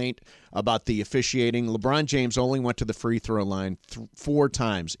complaint about the officiating. LeBron James only went to the free throw line 4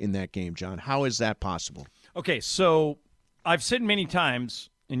 times in that game, John. How is that possible? Okay, so I've said many times,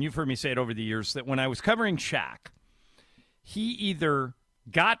 and you've heard me say it over the years, that when I was covering Shaq, he either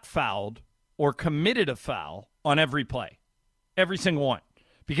got fouled or committed a foul on every play, every single one,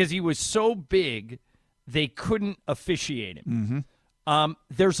 because he was so big they couldn't officiate him. Mm-hmm.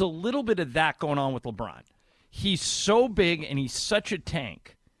 There's a little bit of that going on with LeBron. He's so big and he's such a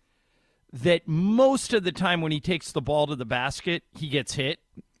tank that most of the time when he takes the ball to the basket, he gets hit.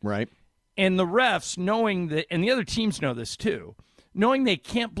 Right. And the refs, knowing that, and the other teams know this too, knowing they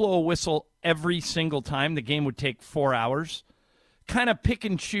can't blow a whistle every single time, the game would take 4 hours, kind of pick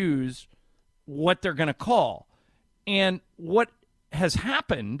and choose what they're going to call. And what has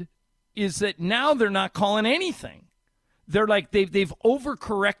happened is that now they're not calling anything. They're like, they've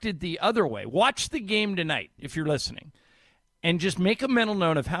overcorrected the other way. Watch the game tonight, if you're listening, and just make a mental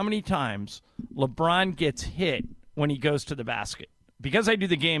note of how many times LeBron gets hit when he goes to the basket. Because I do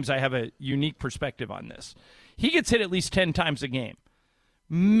the games, I have a unique perspective on this. He gets hit at least 10 times a game.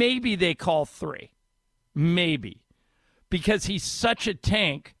 maybe they call 3. Maybe. Because he's such a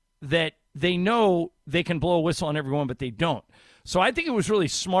tank that they know they can blow a whistle on everyone, but they don't. So I think it was really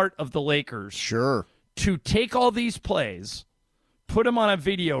smart of the Lakers to take all these plays, put them on a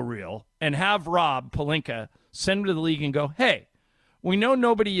video reel, and have Rob Pelinka send them to the league and go, hey, we know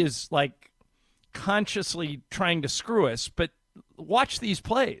nobody is like consciously trying to screw us, but watch these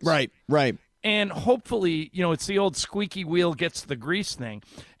plays. Right. And hopefully, it's the old squeaky wheel gets the grease thing.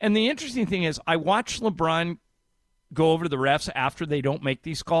 And the interesting thing is I watch LeBron go over to the refs after they don't make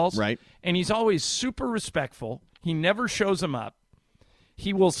these calls. Right. And he's always super respectful. He never shows them up.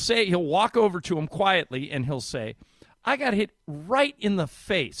 He'll walk over to him quietly and he'll say, I got hit right in the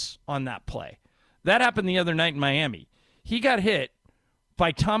face on that play. That happened the other night in Miami. He got hit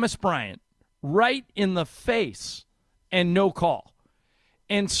by Thomas Bryant right in the face and no call.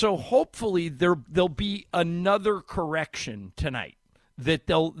 And so hopefully there'll be another correction tonight that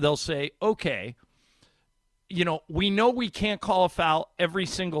they'll say, okay, we know we can't call a foul every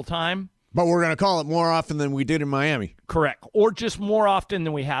single time. But we're going to call it more often than we did in Miami. Correct. Or just more often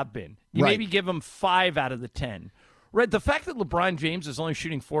than we have been. You Right. maybe give them 5 out of the 10. Right. The fact that LeBron James is only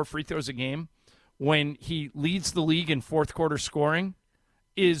shooting 4 free throws a game when he leads the league in fourth quarter scoring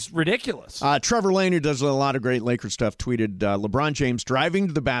is ridiculous. Trevor Lane, who does a lot of great Lakers stuff, tweeted LeBron James driving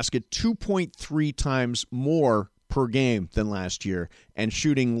to the basket 2.3 times more per game than last year and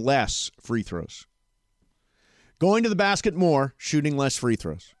shooting less free throws. Going to the basket more, shooting less free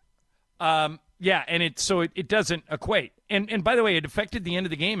throws. Yeah, and it doesn't equate. And by the way, it affected the end of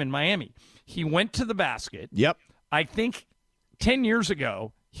the game in Miami. He went to the basket. Yep. I think 10 years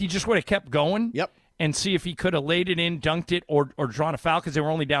ago, he just would have kept going. Yep. And see if he could have laid it in, dunked it, or drawn a foul because they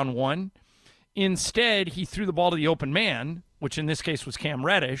were only down 1. Instead, he threw the ball to the open man, which in this case was Cam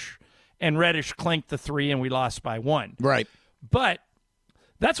Reddish, and Reddish clanked the 3, and we lost by 1. Right. But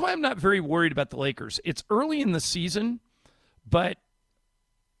that's why I'm not very worried about the Lakers. It's early in the season, but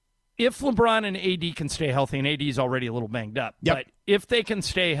if LeBron and AD can stay healthy, and AD is already a little banged up, but if they can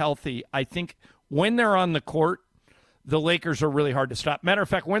stay healthy, I think when they're on the court, the Lakers are really hard to stop. Matter of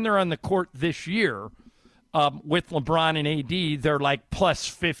fact, when they're on the court this year with LeBron and AD, they're like plus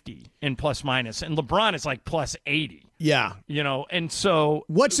 50 in plus minus, and LeBron is like plus 80. Yeah. And so.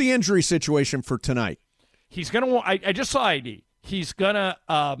 What's the injury situation for tonight? He's going to, I just saw AD. He's going to,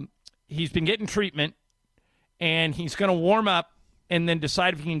 he's been getting treatment, and he's going to warm up and then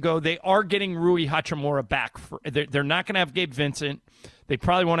decide if he can go. They are getting Rui Hachimura back. They're not going to have Gabe Vincent. They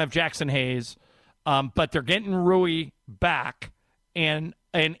probably won't have Jackson Hayes. But they're getting Rui back, and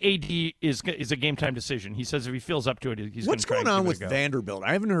AD is a game-time decision. He says if he feels up to it, he's going to try. What's going on with Vanderbilt?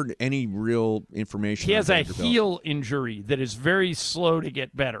 I haven't heard any real information He on has a Vanderbilt. heel injury that is very slow to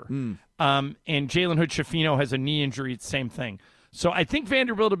get better. And Jalen Hood-Schifino has a knee injury, same thing. So I think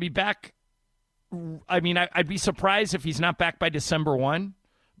Vanderbilt will be back. I mean, I'd be surprised if he's not back by December 1,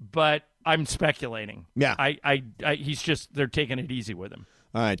 but I'm speculating. Yeah. They're taking it easy with him.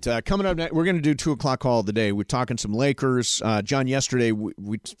 All right, coming up next, we're going to do 2 o'clock call of the day. We're talking some Lakers. John, yesterday,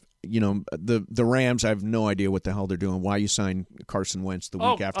 the Rams, I have no idea what the hell they're doing. Why you signed Carson Wentz the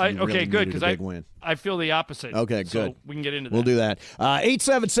week after you really needed a big win. I feel the opposite. Okay, so good. We can get into that. We'll do that.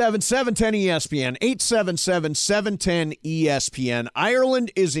 877-710-ESPN, 877-710-ESPN.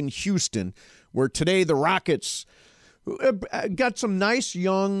 Ireland is in Houston, where today the Rockets got some nice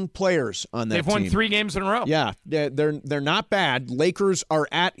young players on that team. They've won 3 games in a row. Yeah, they're not bad. Lakers are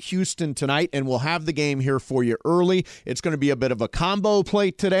at Houston tonight, and we'll have the game here for you early. It's going to be a bit of a combo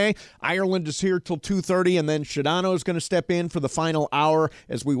plate today. Ireland is here till 2:30, and then Shadano is going to step in for the final hour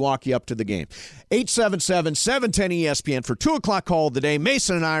as we walk you up to the game. 877-710-ESPN for 2 o'clock call of the day.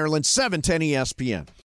 Mason and Ireland, 710 ESPN.